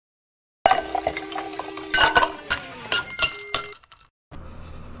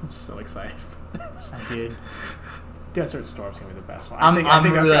so excited for this. Dude. Desert Storm's gonna be the best one. I'm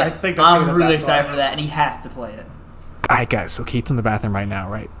really excited one. for that, and he has to play it. Alright guys, so Keith's in the bathroom right now,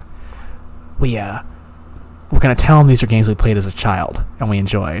 right? We're gonna tell him these are games we played as a child and we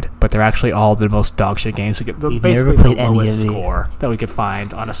enjoyed, but they're actually all the most dog shit games we could. We've basically never played the any lowest of these. score that we could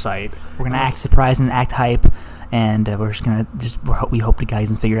find on a site. We're gonna act surprised and act hype, and we're just gonna we hope the guys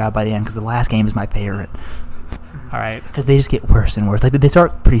can figure it out by the end, because the last game is my favorite. All right, because they just get worse and worse. Like they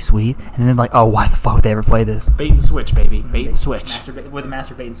start pretty sweet, and then like, oh, why the fuck would they ever play this? Bait and switch, baby, bait and switch. We're the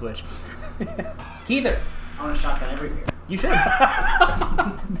master bait and switch. Keither, I want a shotgun every year. You should.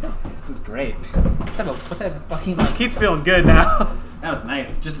 This is great. What type of fucking... Keith's feeling good now. That was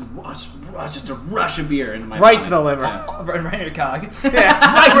nice. Just a rush of beer in my right to the liver. Yeah. Right in your cog.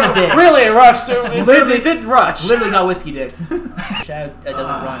 Yeah. Right to the dick. Really, it rushed. It did rush. Literally got whiskey dicked. Shadow that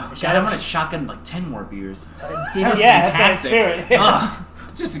doesn't run. Shadow, I'm gonna shotgun like 10 more beers. See, this yeah, is that's spirit. Yeah.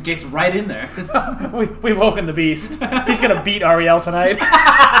 Just it gets right in there. We've woken the beast. He's gonna beat Ariel tonight.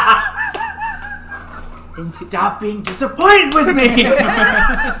 Stop being disappointed with me!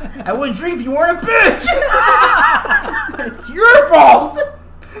 I wouldn't drink if you weren't a bitch! It's your fault!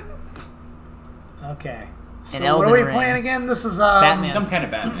 Okay. So And what are we Elden Ring. playing again? This is Batman. Some kind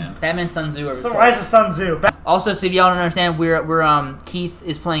of Batman. Batman Sun Tzu. So Rise of Sun Tzu. Also, so if y'all don't understand, we're Keith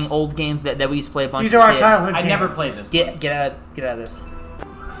is playing old games that we used to play a bunch. These are our childhood I games. never played this. Get out of this.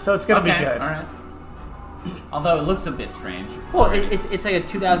 So it's gonna be good. All right. Although it looks a bit strange. Well, it's like a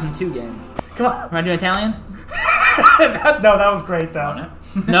 2002 game. Come on. Am I doing Italian? No, that was great though.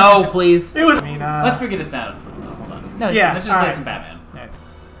 No, please. It was. Let's figure this out. Hold on. No, yeah. Let's just play some Batman. Yeah.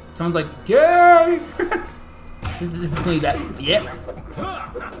 Someone's like, yay! This is gonna be that. Yeah.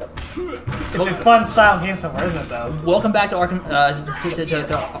 It's a fun style game somewhere, isn't it? Though. Welcome back to Arkham.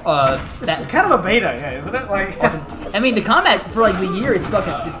 This is kind of a beta, yeah, isn't it? Like. I mean, the combat for like the year, it's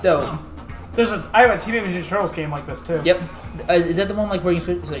dope. I have a Teenage Mutant Ninja Turtles game like this too. Yep. Is that the one like where you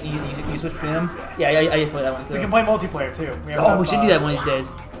switch? So you switch between them? Yeah, I just play that one too. We can play multiplayer too. We should do that one of these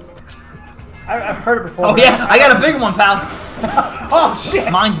days. I've heard it before. Oh yeah, I got a bigger one, pal. Oh shit!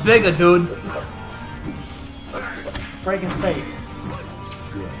 Mine's bigger, dude. Break his face.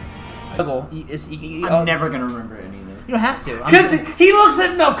 I'm never gonna remember any of this. You don't have to. Because he looks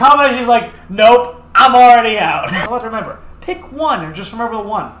at no comment. He's like, nope, I'm already out. I'll have to remember. Pick one and just remember the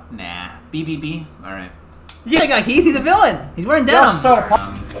one. Nah. BBB. All right. Yeah, I got Keith. He's a villain. He's wearing denim. So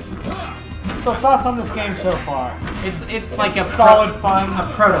thoughts on this game so far? It's like a solid fun,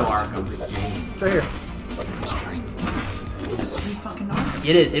 a proto Arkham. It's right here. It's pretty fucking Arkham.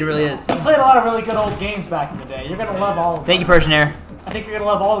 It is. It really is. I played a lot of really good old games back in the day. You're gonna love all of them. Thank you, Persionaire. I think you're gonna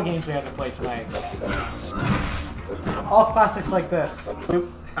love all the games we had to play tonight. All classics like this.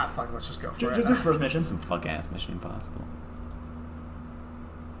 Ah, fuck, let's just go for it. Just first mission, some fuck ass Mission Impossible.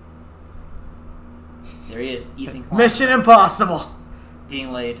 There he is, Ethan Klein. Mission Impossible.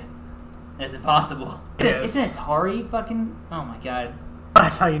 Getting laid. It's impossible. It's an Atari fucking... Oh my god.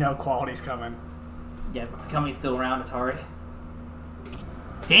 That's how you know quality's coming. Yeah, but the company's still around, Atari.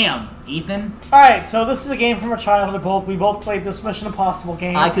 Damn, Ethan. Alright, so this is a game from our childhood. We both played this Mission Impossible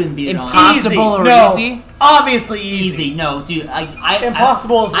game. I couldn't beat it on Impossible or no, easy? Obviously easy. Easy. No, dude.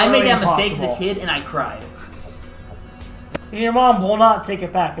 Impossible is I made that impossible. mistake as a kid, and I cried. And your mom will not take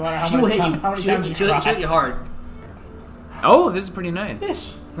it back, no matter She will hit you. how many She'll times you hit you hard. Oh, this is pretty nice.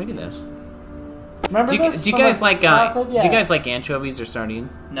 Fish. Look at this. Remember Do you this? guys like childhood? do you guys like anchovies or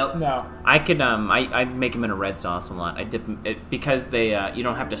sardines? Nope. No. I could I make them in a red sauce a lot. I dip 'em- it because they you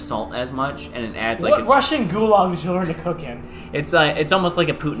don't have to salt as much and it adds like What Russian gulag did you learn to cook in? it's almost like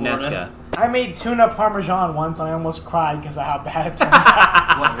a puttanesca. I made tuna parmesan once and I almost cried because of how bad it turned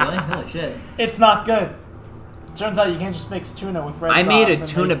out. What, really? Holy shit. It's not good. Turns out you can't just mix tuna with red sauce. I made a and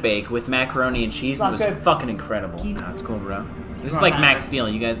tuna bake with macaroni and cheese and it It's was not good. fucking incredible. That's cool, bro. This is like Max Steel.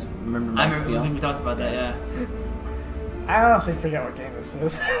 You guys remember I Max remember Steel? we talked about that, yeah. I honestly forget what game this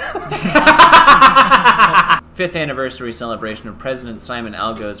is. 5th anniversary celebration of President Simon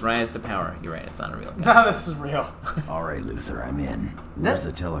Algo's rise to power. You're right, it's not a real guy. No, this is real. All right, Luther, I'm in. Where's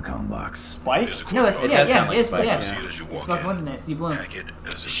the telecom box? Spike? No, it's, It yeah, does yeah, sound like it's, Spike, yeah. yeah. As you It's walk fucking in, what's his name? Steve Bloom. pack it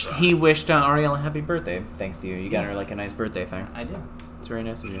as a sign. He wished Ariel a happy birthday, thanks to you. You got her like a nice birthday thing. I did. It's very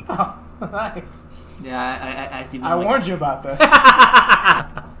nice of you. Oh, nice. Yeah, I see. I warned you about this.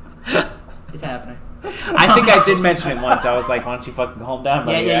 It's happening. I think I did mention it once. I was like, why don't you fucking calm down?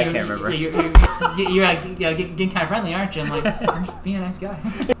 But I can't remember. You're getting kind of friendly, aren't you? I'm like, you're just being a nice guy.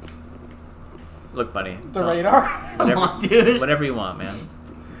 Look, buddy. The radar? Come on, dude. Whatever you want, man.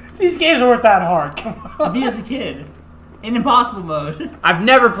 These games weren't that hard. Come I on. beat as a kid. In impossible mode. I've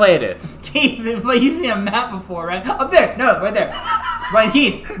never played it. Keith, but you've seen a map before, right? Up there! No, right there. Right,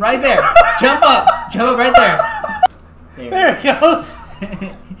 Heath. Right there. Jump up. Jump up right there. There it goes.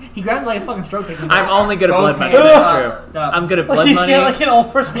 He grabbed like a fucking stroke victim. I'm only good at blood money. hands. That's true. Up. I'm good at Like blood he's money. getting like an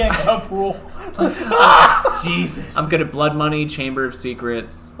old person getting a pool. Jesus. I'm good at blood money, Chamber of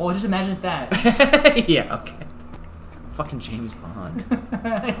Secrets. Well, just imagine it's that. Yeah, okay. Fucking James Bond.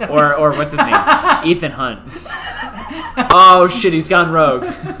 or what's his name? Ethan Hunt. Oh shit, he's gone rogue.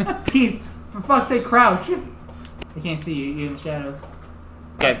 Keith, for fuck's sake, crouch. I can't see you. You're in the shadows. This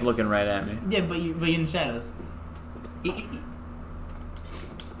guy's looking right at me. Yeah, but you're in the shadows.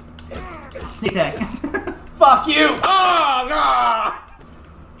 Sneak attack. Fuck you! Oh god!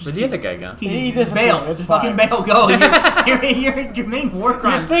 Where'd the other guy go? He just just bail. bailed. It's Just fucking fine. bail. Go. You're making war You're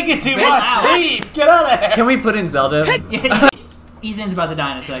crimes. thinking too Bail much. out. Leave. Get out of here. Can we put in Zelda? Yeah, Ethan's about to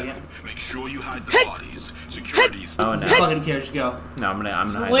die in a second. Make sure you hide the bodies. Security's Oh no. Fucking who cares? Just go. No, I'm gonna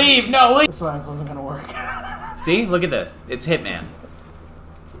hide Leave. No, leave. This one wasn't gonna work. them. See? Look at this. It's Hitman.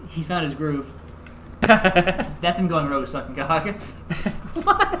 He's found his groove. That's him going rogue, sucking cock.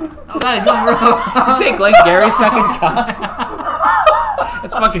 What? Oh god, he's going rogue. You say Glenn Gary sucking cock?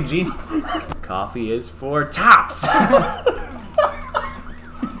 That's fucking genius. Coffee is for tops.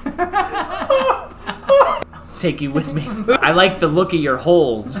 Let's take you with me. I like the look of your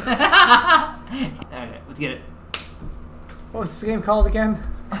holes. Alright, let's get it. What's this game called again?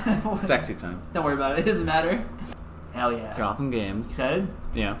 Sexy time. Don't worry about it. It doesn't matter. Hell yeah. Gotham Games. Excited?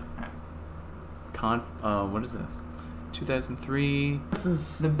 Yeah. What is this? 2003. This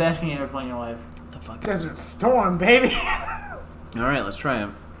is The best game you ever played in your life. What the fuck? Desert Storm, baby. All right, let's try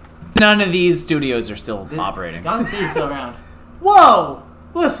them. None of these studios are still operating. Gotham City's still around. Whoa!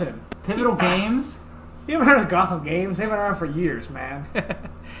 Listen, Pivotal Games. you haven't heard of Gotham Games? They've been around for years, man.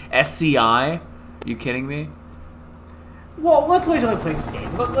 SCI? You kidding me? Well, let's wait till I play this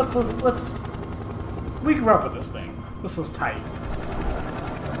game. Let's. We grew up with this thing. This was tight.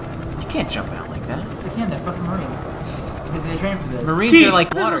 You can't jump out like that. It's the can, they're fucking Marines. They train for this. Marines Keith, are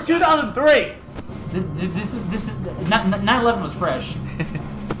like this water. was 2003. This is 9/11 was fresh.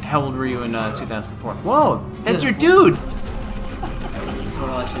 How old were you in 2004? Whoa, that's your dude. Just sort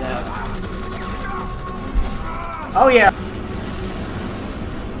of let shit out. Oh yeah.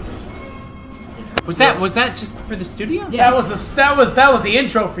 Was that just for the studio? That was the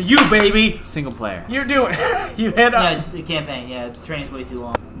intro for you, baby. Single player. You're doing. You hit. Yeah, the campaign. Yeah, the train's way too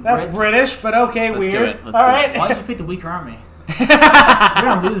long. That's Brits? British, but okay, Let's weird. do it. Let's All do it. right. Why did you pick the weaker army? You're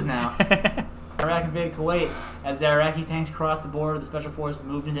gonna lose now. Iraq invaded Kuwait as the Iraqi tanks crossed the border. The special force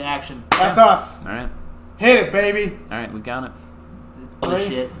moved into action. That's us. All right, Hit it, baby. all right, we got it. All this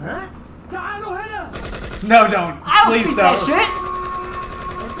shit. No, don't. I don't Please speak don't. that shit.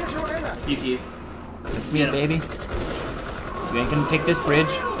 It's you, Keith. That's me, baby. You ain't gonna take this bridge.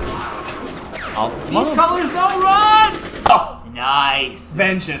 These colors don't run. Oh, Nice.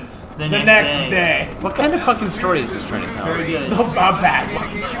 vengeance. The The next next day. day. What kind of fucking story is this trying to tell? Very good. I'm back.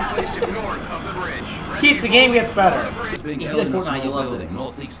 Keith, the game gets better. It's being If you held in like a Fortnite, small you'll love building this.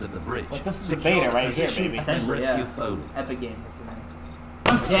 northeast of the bridge. This is a beta right here, baby. And Essentially, rescue yeah. Foley. Epic game. That's the name.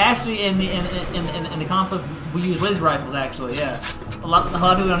 Yeah, actually, in the conflict, we use laser rifles. Actually, yeah. A lot of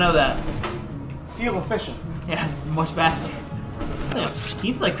people don't know that. Feel efficient. Yeah, it's much faster. Yeah,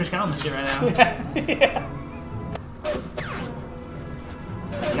 Keith's like Chris Kyle in this shit right now. Yeah.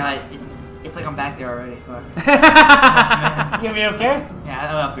 God, it's like I'm back there already. Fuck. You gonna be okay? Yeah,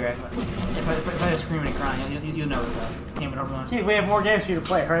 I'm up here. If I was screaming and crying, you'll know what's up. Can't over much. Keith, we have more games for you to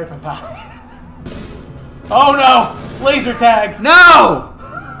play. Hurry up and die. Oh no! Laser tag! No,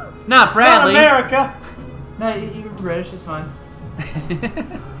 not Not Bradley. America! No, you're British. It's fine.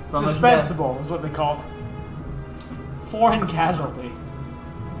 So much Dispensable is what they call it. Foreign casualty.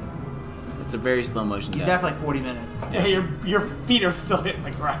 It's a very slow motion. You death. die for like 40 minutes. Yeah, your feet are still hitting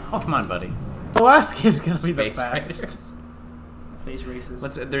the ground. Come on, buddy. The last game's gonna be the Space best. Raiders. Space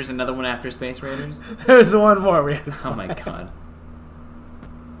races. There's another one after Space Raiders. There's one more we have to Oh my god.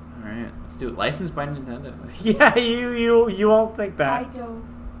 All right, let's do it. Licensed by Nintendo. Yeah, you won't think that.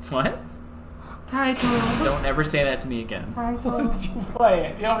 What? Title. Don't ever say that to me again. Once you play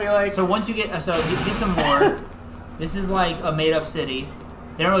it, you'll be like, So once you get get some more. This is like a made up city.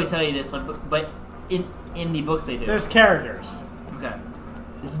 They don't really tell you this, like, but in the books they do. there's characters. Okay.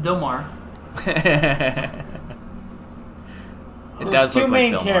 This is Bill Maher. It There's does two look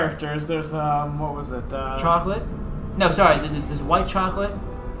main like Bill Maher. characters. There's what was it? Chocolate. No, sorry. There's white chocolate.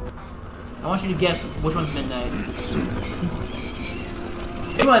 I want you to guess which one's midnight.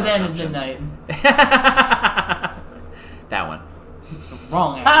 Who my band is midnight? That one.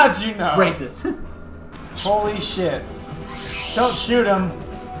 Wrong. How'd you know? Racist. Holy shit! Don't shoot him.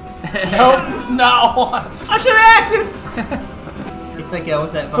 Nope, not one. I should have acted. It's like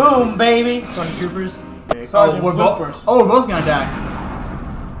what's that? Boom, baby. Sergeant Troopers. Sergeant we're Bloopers. we're both gonna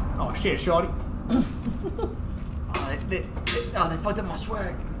die. Oh shit, shorty. They fucked up my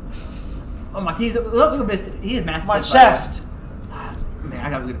swag. Oh, my teeth. Look at this. He has massive. My tits, chest. Man, I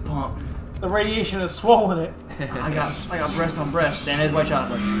got a good pump. The radiation has swollen it. I got breast on breast. Then there's white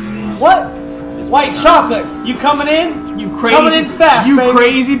chocolate. What? White chocolate. You coming in? You crazy. Coming in fast, You baby.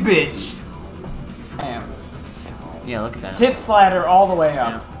 crazy bitch. Damn. Yeah, look at that. Tit slider all the way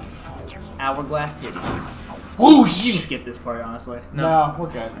up. Hourglass titties. Whoosh. You can skip this part, honestly. No, we're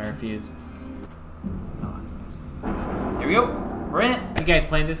good. I refuse. Here we go. We're in it. You guys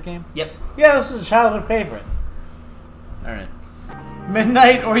played this game? Yep. Yeah, this is a childhood favorite. Alright.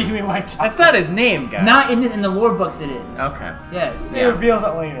 Midnight or you mean white chocolate? That's not his name, guys. Not in the lore books. It is. Okay. Yes. He reveals it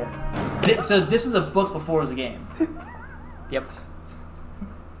later. So this was a book before it was a game. Yep.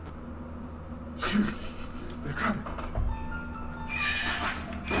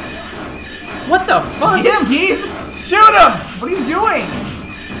 What the fuck? Get him, Keith! Shoot him! What are you doing?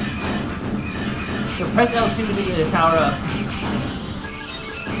 So press L2 to get the power up.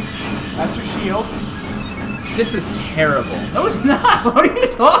 That's your shield. This is terrible. No, it's not. What are you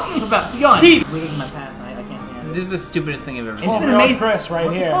talking about? Keep going. Keith! We're looking at my past. I can't stand it. This is the stupidest thing I've ever It's seen. an Real amazing. Chris right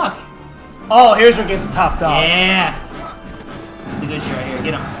what here. The fuck? Oh, here's what gets tough, dog. Yeah. This is the good shit right here.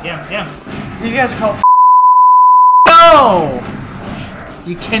 Get him. Get him. Get him. These guys are called. No!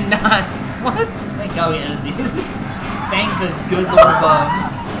 You cannot. What? Thank God we ended these. Thank the good Lord above.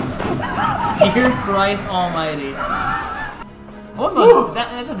 Dear Christ Almighty. Almost.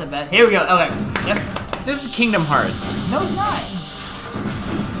 That wasn't bad. Here we go. Okay. Yep. This is Kingdom Hearts. No, it's not.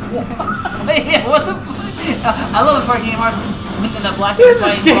 Yeah, what the fuck? I love the part Kingdom Hearts in the black and This is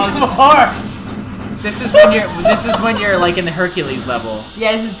white Kingdom box. Hearts! This is when you're like in the Hercules level.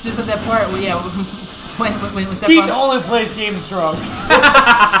 Yeah, this is just at that part where when Keith Sephiroth. only plays games drunk.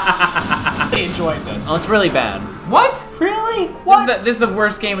 I enjoyed this. Oh, it's really bad. What? Really? What? This is the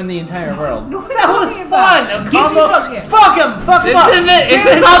worst game in the entire world. No, That was fun! A Give these combo. fucks- Fuck him! Fuck him up! Is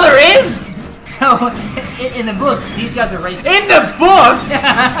this all there is? So, in the books, these guys are right. In the books?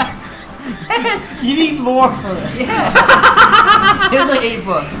 Yes. You need more for this. Yeah. There's like 8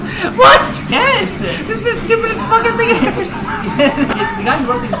 books. What? Yes. This is the stupidest fucking thing I've ever seen. The guy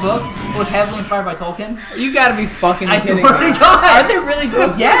who wrote these books was heavily inspired by Tolkien. You gotta be fucking I kidding swear me. to God. Are there really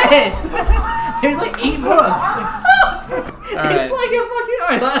books? Yes. There's like 8 books. Alright. It's like a fucking.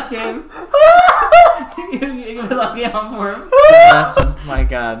 Alright, last game. You give the last game on for him. Last one. My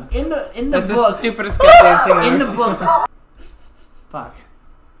God. In the That's the books. stupidest goddamn thing I've In ever the seen. books. Fuck.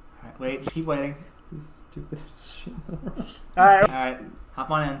 Alright, wait. Keep waiting. Stupidest shit in the world. Alright. Alright,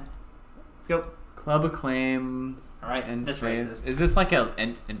 hop on in. Let's go. Club Acclaim. Alright, And that's Space. racist. Is this like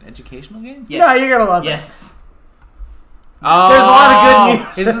an educational game? Yes. Yeah, you're gonna love it. Yes. Oh, There's a lot of good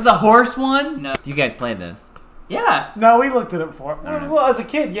music. Is this the horse one? No. You guys played this. Yeah. No, we looked at it before. Alright. Well, as a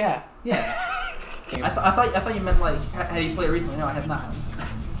kid, yeah. Yeah. I thought you meant like have you played it recently? No, I have not.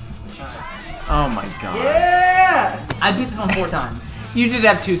 Oh my God. Yeah. I beat this one 4 times. You did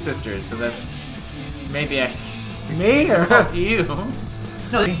have 2 sisters, so that's maybe I. Me or you?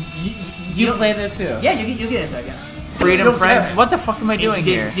 No, You played this too. Yeah, you get it in a second. Freedom You'll Friends. get it. What the fuck am I doing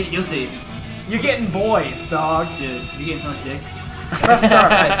here? You'll see. You're getting boys, dog. Dude, you're getting so much dick. Press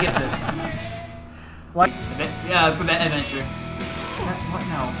start. Alright, skip this. What? Yeah, adventure. What?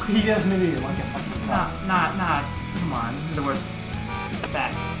 No. He doesn't need it like a fucking Not. Come on, this is the worst.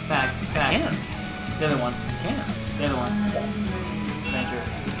 Back. I can't. The other one. I can't. The other one. Adventure.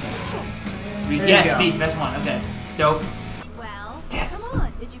 you Yes, go. beat. Best one. Okay. Dope. Well, Yes. come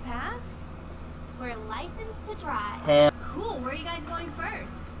on. Did you pass? We're licensed to drive. Hell. Cool. Where are you guys going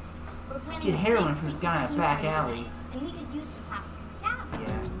first? We're planning Get to heroin race from this to guy in a 16 back tonight, alley. and we could use some help.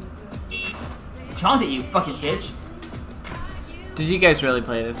 Yeah. Chomped at you, fucking bitch. Did you guys really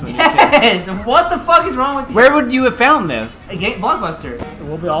play this when you were kids? Yes. What the fuck is wrong with you? Where would you have found this? A game Blockbuster. It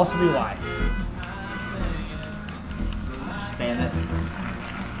will also be why. Spam it.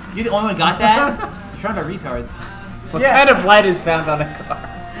 You the only one who got that? You're trying to retards. What Yeah. kind of light is found on a car?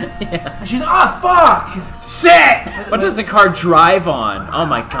 Yeah. She's fuck! Shit! What does a car drive on? Oh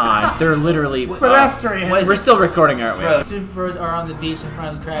my God, they're literally. Pedestrian. What is We're still recording, aren't we? Bro, surfers are on the beach in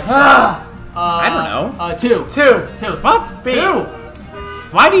front of the track. Ah! I don't know. 2. 2. 2. What? 2.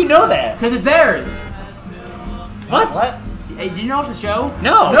 Why do you know that? Because it's theirs. What? What? Hey, did you watch the show?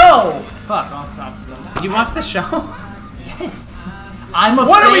 No. No! Fuck. Wrong time. Did you watch the show? Yes. I'm a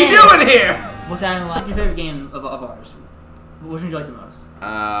What fan. are we doing here? What's your favorite game of ours? Which one do you like the most?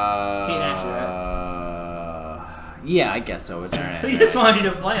 Kate Ashley, Yeah, I guess so. It's We alright. just wanted you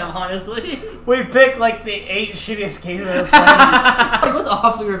to play them, honestly. We picked like the 8 shittiest games I've ever played.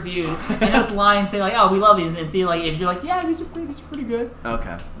 awfully reviewed, and those lines say like, "Oh, we love these," and see like if you're like, "Yeah, these are pretty good."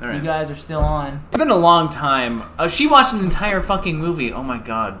 Okay, all right. You guys are still on. It's been a long time. She watched an entire fucking movie. Oh my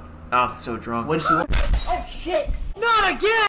god. Oh, I'm so drunk. What did she want? Oh shit! Not again!